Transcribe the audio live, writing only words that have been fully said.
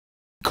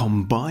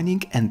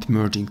Combining and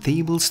merging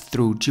tables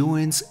through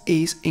joins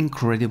is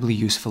incredibly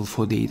useful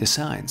for data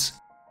science,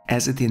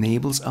 as it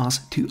enables us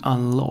to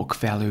unlock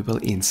valuable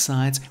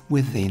insights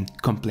within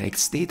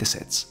complex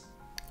datasets.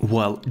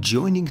 While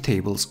joining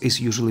tables is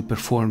usually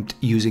performed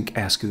using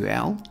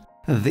SQL,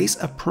 this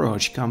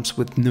approach comes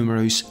with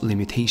numerous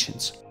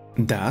limitations.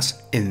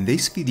 Thus, in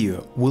this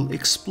video, we'll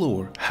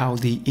explore how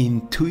the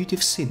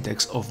intuitive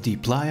syntax of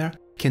dplyr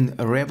can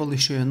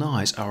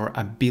revolutionize our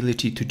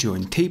ability to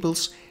join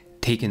tables,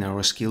 taking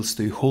our skills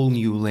to a whole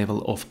new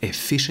level of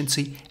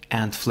efficiency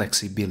and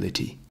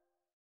flexibility.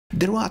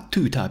 There are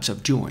two types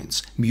of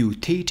joins,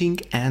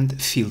 mutating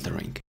and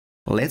filtering.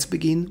 Let's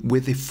begin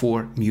with the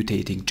four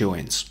mutating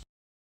joins.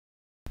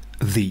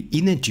 The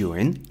inner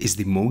join is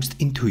the most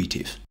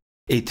intuitive.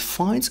 It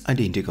finds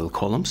identical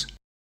columns,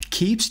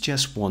 keeps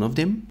just one of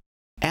them,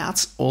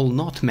 adds all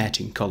not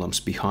matching columns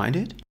behind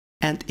it,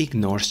 and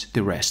ignores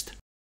the rest.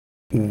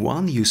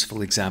 One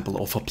useful example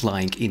of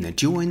applying inner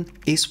join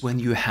is when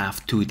you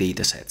have two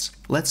datasets,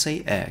 let's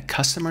say a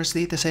customers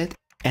dataset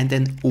and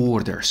an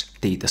orders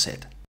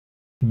dataset.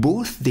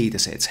 Both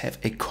datasets have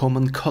a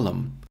common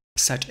column,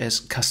 such as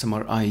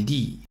customer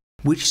ID,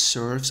 which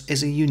serves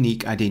as a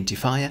unique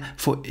identifier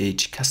for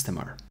each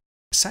customer.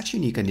 Such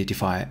unique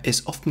identifier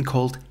is often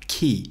called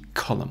key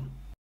column.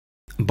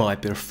 By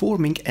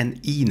performing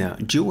an inner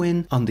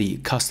join on the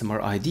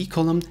customer ID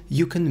column,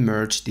 you can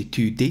merge the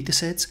two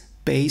datasets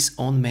based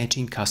on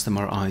matching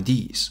customer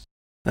IDs.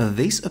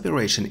 This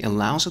operation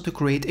allows you to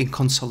create a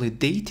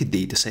consolidated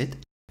dataset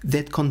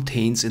that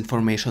contains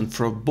information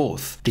for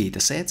both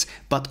datasets,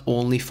 but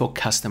only for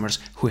customers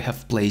who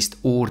have placed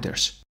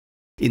orders.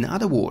 In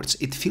other words,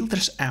 it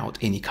filters out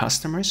any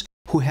customers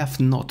who have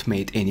not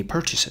made any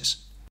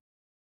purchases.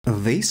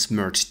 This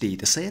merged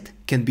dataset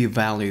can be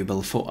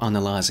valuable for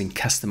analyzing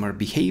customer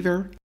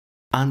behavior,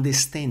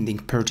 understanding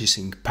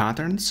purchasing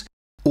patterns,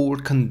 or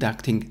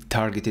conducting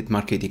targeted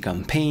marketing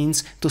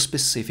campaigns to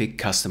specific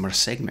customer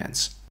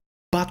segments.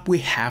 But we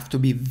have to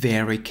be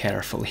very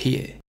careful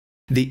here.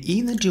 The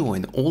inner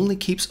join only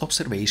keeps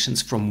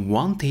observations from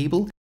one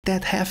table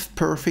that have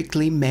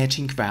perfectly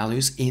matching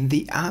values in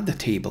the other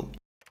table.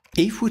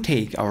 If we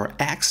take our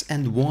X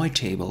and Y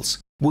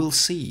tables, we'll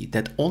see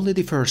that only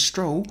the first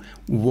row,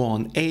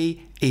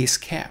 1A, is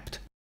kept,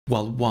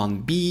 while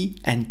 1B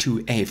and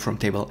 2A from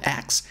table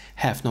X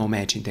have no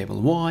match in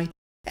table Y,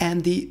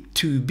 and the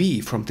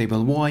 2B from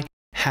table Y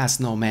has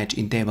no match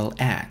in table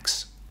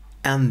X.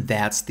 And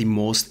that's the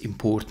most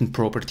important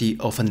property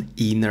of an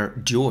inner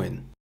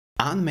join.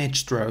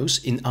 Unmatched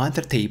rows in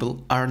either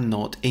table are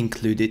not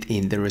included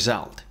in the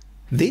result.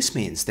 This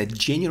means that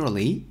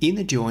generally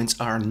inner joins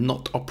are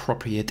not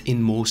appropriate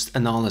in most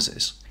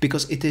analysis,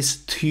 because it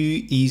is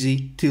too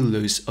easy to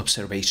lose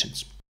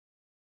observations.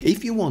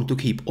 If you want to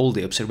keep all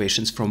the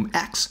observations from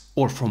X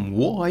or from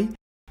Y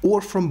or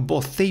from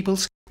both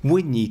tables,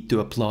 we need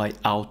to apply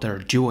outer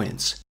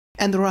joins,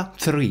 and there are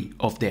three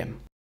of them.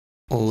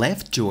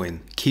 Left join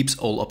keeps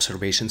all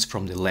observations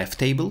from the left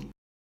table,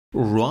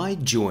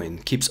 right join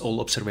keeps all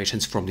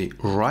observations from the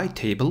right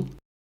table,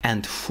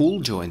 and full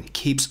join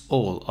keeps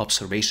all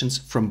observations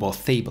from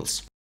both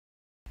tables.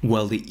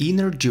 While the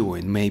inner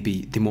join may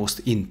be the most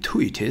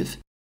intuitive,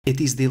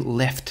 it is the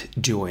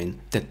left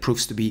join that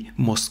proves to be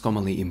most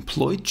commonly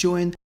employed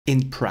join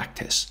in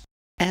practice,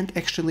 and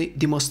actually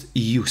the most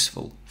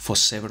useful for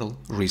several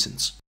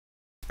reasons.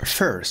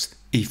 First,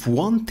 if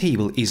one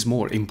table is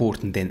more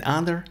important than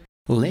other,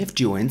 left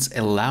joins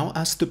allow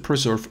us to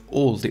preserve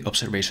all the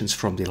observations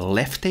from the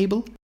left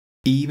table,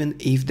 even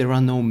if there are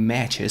no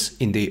matches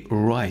in the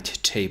right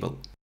table.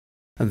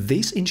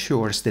 This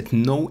ensures that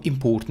no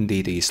important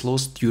data is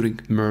lost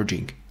during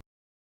merging.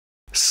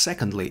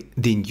 Secondly,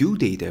 the new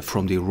data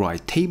from the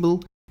right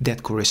table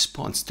that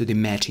corresponds to the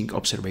matching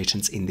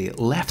observations in the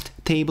left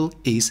table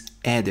is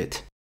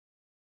added.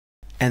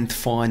 And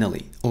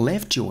finally,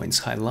 left joins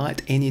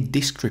highlight any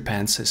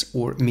discrepancies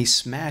or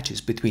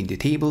mismatches between the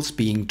tables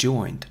being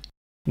joined.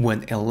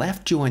 When a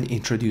left join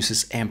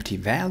introduces empty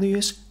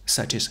values,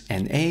 such as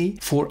NA,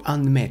 for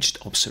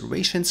unmatched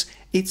observations,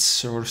 it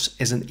serves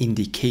as an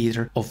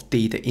indicator of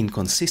data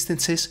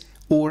inconsistencies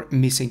or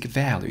missing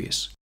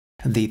values.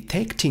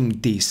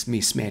 Detecting these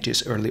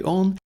mismatches early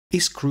on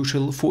is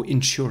crucial for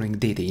ensuring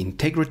data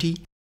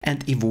integrity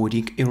and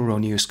avoiding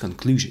erroneous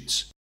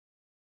conclusions.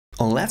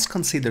 Let's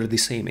consider the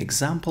same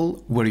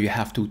example where you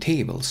have two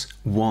tables,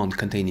 one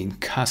containing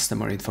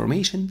customer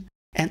information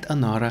and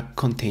another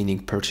containing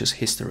purchase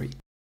history.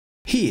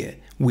 Here,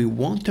 we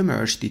want to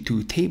merge the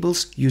two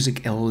tables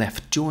using a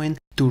left join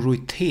to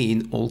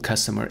retain all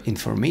customer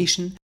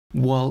information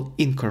while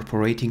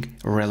incorporating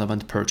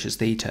relevant purchase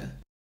data.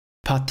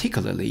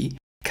 Particularly,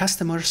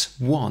 customers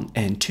 1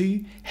 and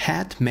 2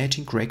 had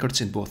matching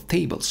records in both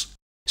tables,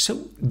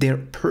 so their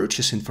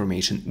purchase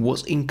information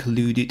was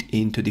included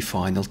into the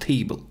final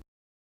table.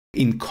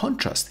 In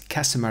contrast,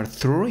 customer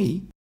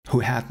 3,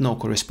 who had no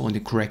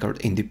corresponding record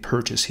in the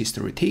purchase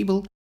history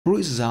table,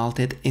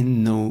 resulted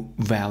in no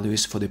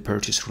values for the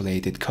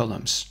purchase-related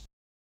columns.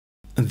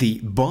 The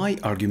by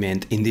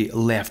argument in the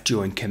left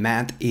join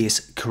command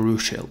is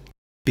crucial.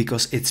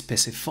 because it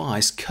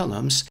specifies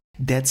columns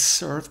that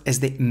serve as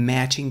the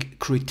matching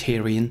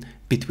criterion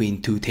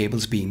between two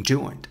tables being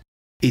joined.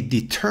 It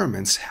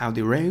determines how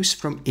the rows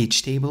from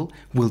each table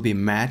will be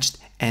matched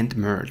and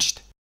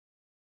merged.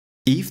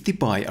 If the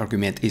by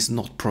argument is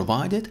not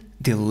provided,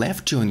 the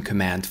left join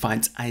command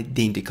finds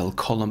identical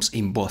columns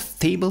in both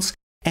tables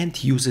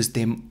and uses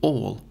them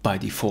all by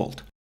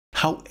default.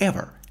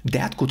 However,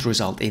 that could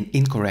result in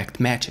incorrect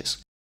matches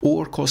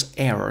or cause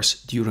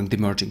errors during the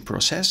merging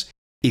process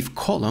if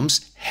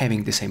columns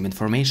having the same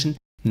information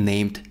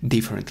named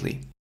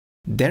differently.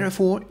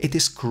 Therefore, it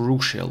is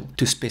crucial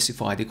to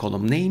specify the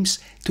column names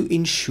to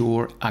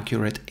ensure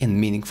accurate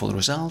and meaningful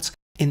results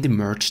in the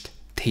merged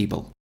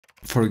table.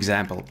 For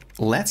example,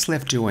 let's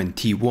left join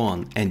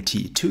T1 and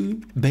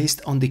T2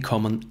 based on the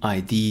common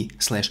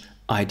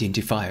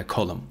ID/identifier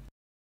column.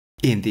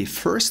 In the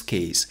first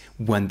case,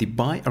 when the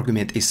by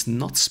argument is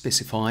not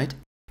specified,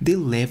 the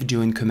left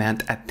join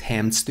command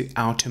attempts to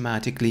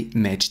automatically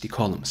match the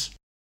columns.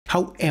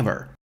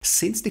 However,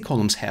 since the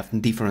columns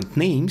have different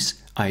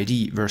names,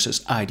 ID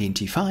versus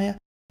identifier,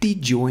 the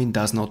join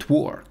does not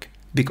work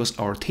because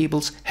our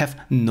tables have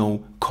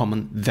no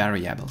common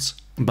variables.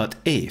 But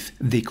if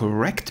the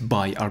correct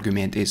by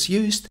argument is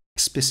used,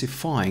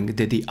 specifying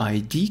that the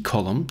ID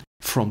column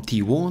from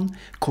T1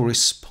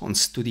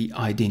 corresponds to the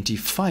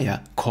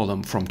identifier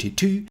column from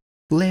T2,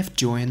 left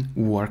join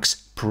works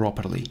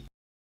properly.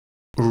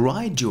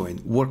 Right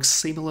join works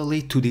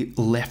similarly to the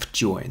left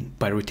join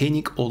by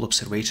retaining all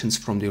observations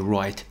from the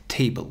right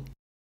table.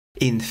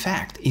 In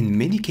fact, in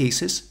many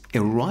cases,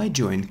 a right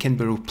join can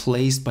be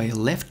replaced by a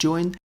left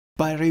join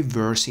by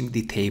reversing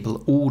the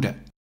table order.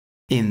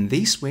 In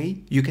this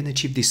way, you can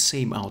achieve the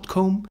same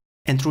outcome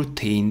and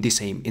retain the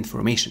same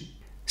information.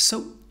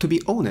 So, to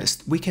be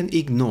honest, we can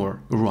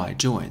ignore right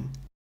join,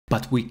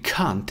 but we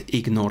can't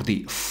ignore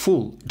the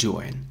full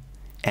join.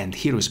 And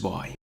here is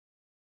why.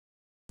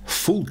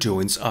 Full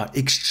joins are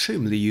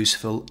extremely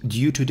useful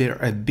due to their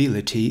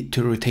ability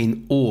to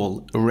retain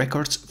all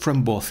records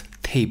from both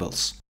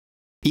tables,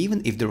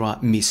 even if there are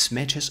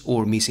mismatches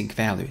or missing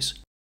values.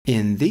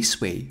 In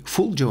this way,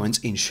 full joins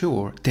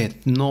ensure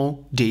that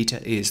no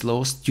data is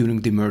lost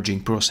during the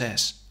merging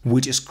process,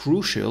 which is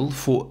crucial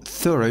for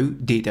thorough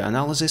data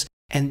analysis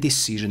and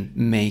decision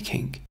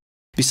making.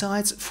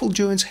 Besides, full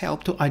joins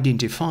help to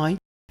identify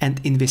and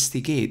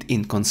investigate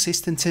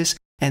inconsistencies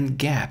and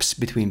gaps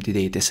between the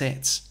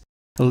datasets,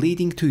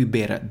 leading to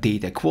better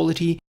data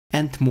quality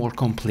and more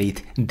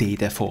complete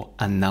data for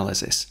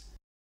analysis.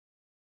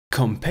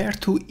 Compared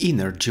to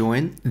inner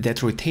join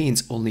that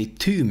retains only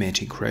two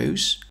matching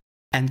rows,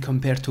 and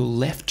compared to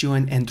left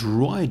join and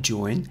right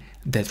join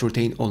that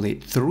retain only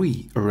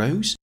 3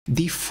 rows,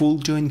 the full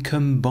join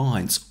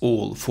combines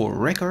all 4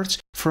 records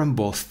from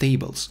both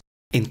tables,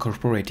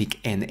 incorporating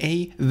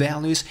NA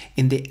values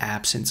in the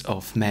absence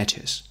of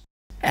matches.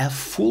 A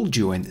full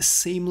join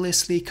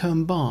seamlessly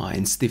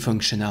combines the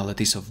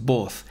functionalities of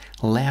both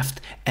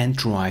left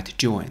and right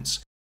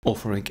joins,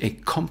 offering a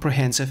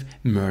comprehensive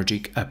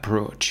merging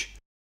approach.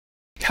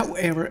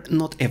 However,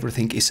 not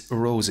everything is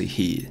rosy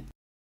here.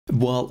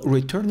 While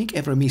returning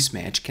every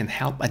mismatch can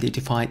help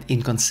identify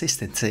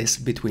inconsistencies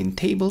between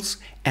tables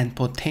and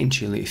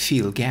potentially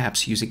fill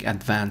gaps using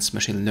advanced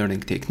machine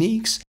learning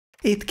techniques,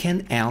 it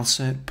can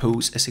also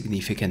pose a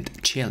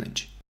significant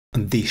challenge.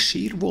 The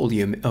sheer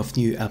volume of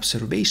new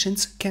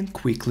observations can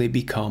quickly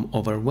become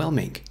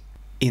overwhelming.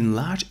 In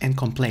large and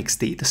complex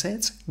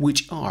datasets,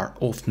 which are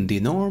often the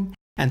norm,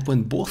 and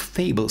when both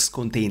tables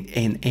contain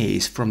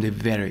NAs from the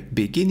very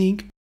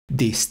beginning,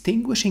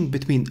 distinguishing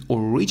between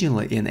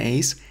original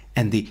NAs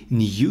and the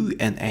new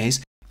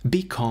NAs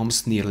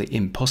becomes nearly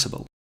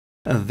impossible.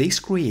 This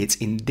creates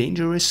a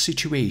dangerous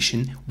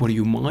situation where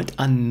you might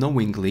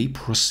unknowingly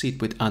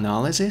proceed with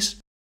analysis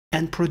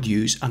and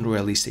produce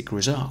unrealistic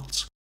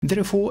results.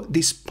 Therefore,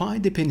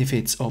 despite the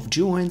benefits of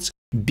joins,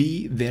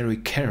 be very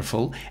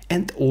careful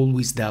and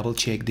always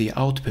double-check the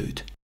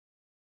output.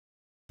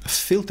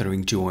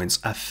 Filtering joins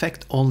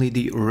affect only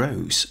the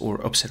rows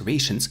or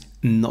observations,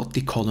 not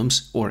the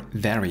columns or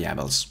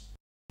variables.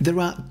 There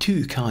are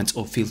two kinds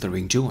of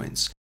filtering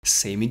joins: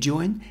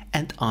 semi-join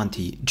and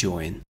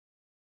anti-join.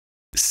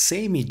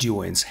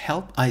 Semi-joins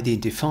help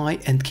identify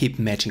and keep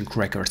matching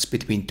records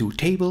between two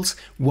tables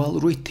while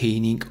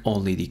retaining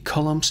only the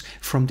columns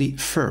from the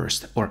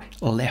first or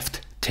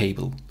left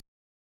table.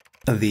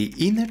 The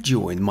inner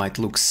join might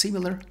look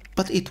similar,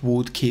 but it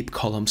would keep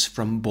columns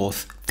from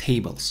both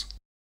tables.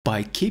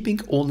 By keeping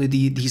only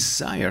the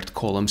desired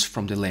columns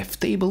from the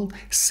left table,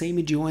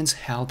 semi-joins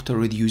help to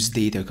reduce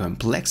data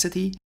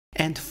complexity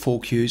and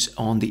focus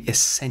on the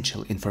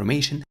essential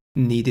information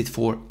needed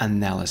for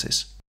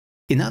analysis.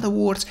 In other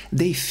words,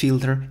 they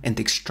filter and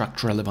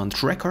extract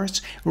relevant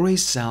records,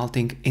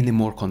 resulting in a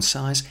more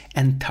concise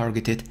and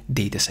targeted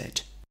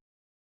dataset.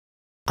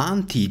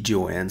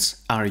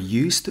 Anti-joins are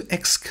used to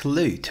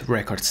exclude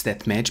records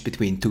that match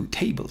between two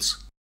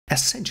tables,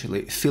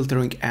 essentially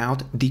filtering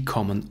out the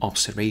common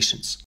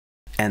observations.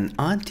 An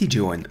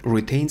anti-join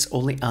retains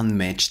only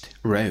unmatched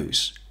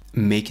rows.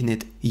 making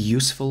it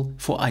useful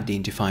for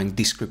identifying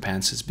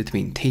discrepancies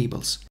between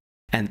tables.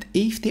 And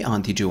if the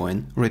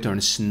anti-join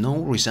returns no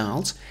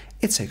results,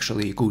 it's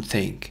actually a good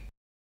thing.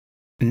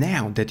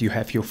 Now that you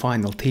have your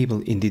final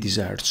table in the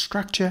desired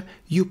structure,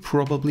 you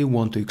probably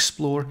want to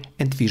explore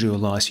and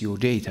visualize your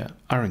data,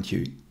 aren't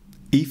you?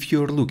 If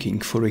you're looking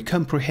for a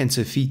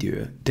comprehensive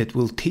video that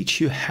will teach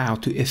you how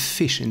to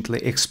efficiently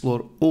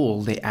explore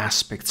all the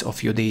aspects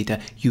of your data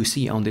you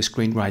see on the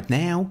screen right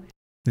now,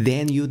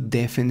 then you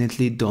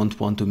definitely don't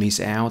want to miss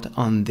out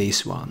on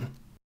this one.